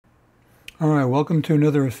Alright, welcome to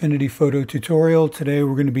another Affinity Photo tutorial. Today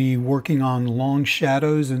we're going to be working on long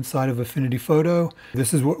shadows inside of Affinity Photo.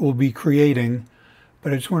 This is what we'll be creating,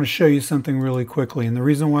 but I just want to show you something really quickly. And the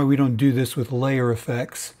reason why we don't do this with layer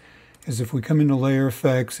effects is if we come into layer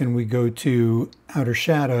effects and we go to outer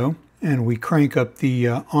shadow and we crank up the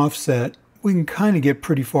offset, we can kind of get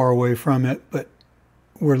pretty far away from it, but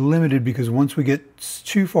we're limited because once we get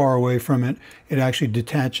too far away from it, it actually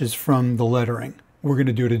detaches from the lettering. We're going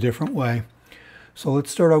to do it a different way. So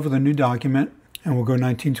let's start off with a new document, and we'll go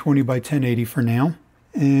 1920 by 1080 for now.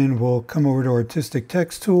 And we'll come over to Artistic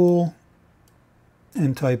Text Tool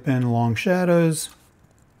and type in long shadows.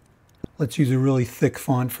 Let's use a really thick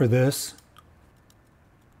font for this.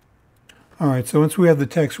 Alright, so once we have the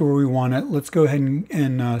text where we want it, let's go ahead and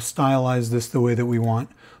stylize this the way that we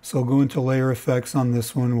want. So I'll go into Layer Effects on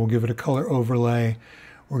this one. We'll give it a color overlay.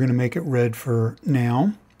 We're going to make it red for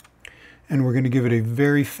now. And we're going to give it a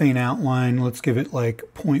very faint outline. Let's give it like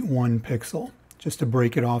 0.1 pixel, just to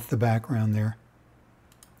break it off the background there.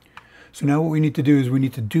 So now what we need to do is we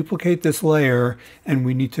need to duplicate this layer, and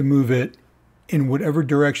we need to move it in whatever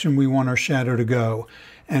direction we want our shadow to go.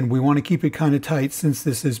 And we want to keep it kind of tight since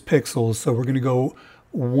this is pixels. So we're going to go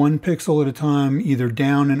 1 pixel at a time, either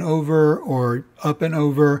down and over or up and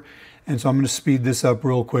over. And so I'm going to speed this up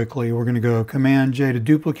real quickly. We're going to go Command J to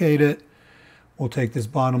duplicate it. We'll take this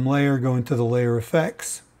bottom layer, go into the layer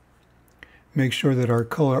effects, make sure that our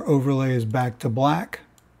color overlay is back to black,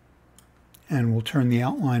 and we'll turn the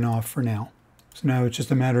outline off for now. So now it's just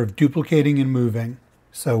a matter of duplicating and moving.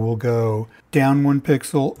 So we'll go down 1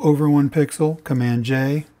 pixel, over 1 pixel, Command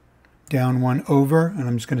J, down 1, over, and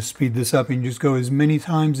I'm just going to speed this up, and just go as many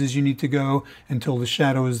times as you need to go until the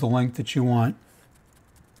shadow is the length that you want.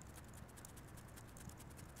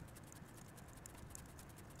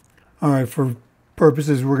 All right, for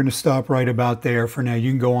purposes, we're going to stop right about there for now.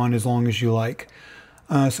 You can go on as long as you like.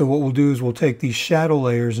 So what we'll do is we'll take these shadow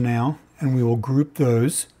layers now, and we will group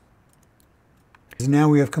those. Now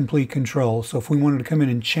we have complete control. So if we wanted to come in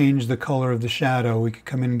and change the color of the shadow, we could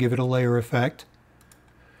come in and give it a layer effect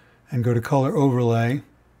and go to color overlay.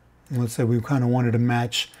 And let's say we kind of wanted to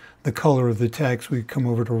match the color of the text. We could come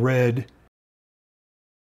over to red,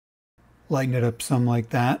 lighten it up some like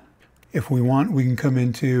that. If we want, we can come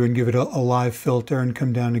into and give it a live filter and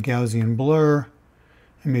come down to Gaussian blur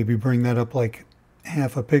and maybe bring that up like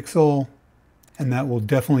 0.5 pixel. And that will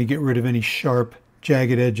definitely get rid of any sharp,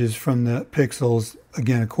 jagged edges from the pixels.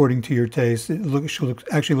 Again, according to your taste, it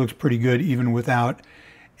actually looks pretty good even without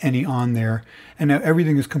any on there. And now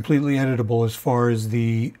everything is completely editable as far as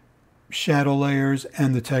the shadow layers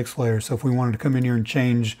and the text layers. So if we wanted to come in here and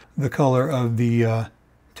change the color of the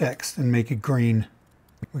text and make it green,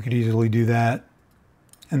 we could easily do that,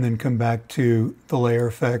 and then come back to the layer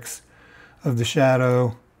effects of the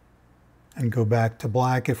shadow and go back to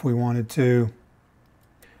black if we wanted to.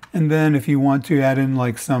 And then if you want to add in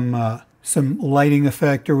like some lighting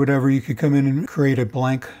effect or whatever, you could come in and create a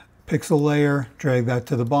blank pixel layer, drag that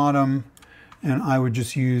to the bottom, and I would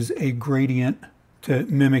just use a gradient to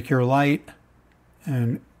mimic your light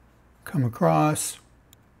and come across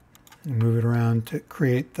and move it around to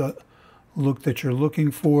create the look that you're looking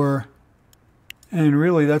for. And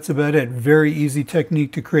really that's about it. Very easy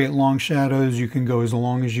technique to create long shadows. You can go as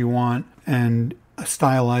long as you want and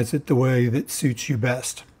stylize it the way that suits you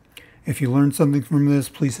best. If you learned something from this,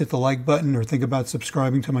 please hit the like button or think about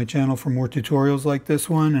subscribing to my channel for more tutorials like this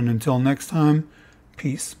one. And until next time,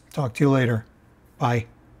 peace. Talk to you later. Bye.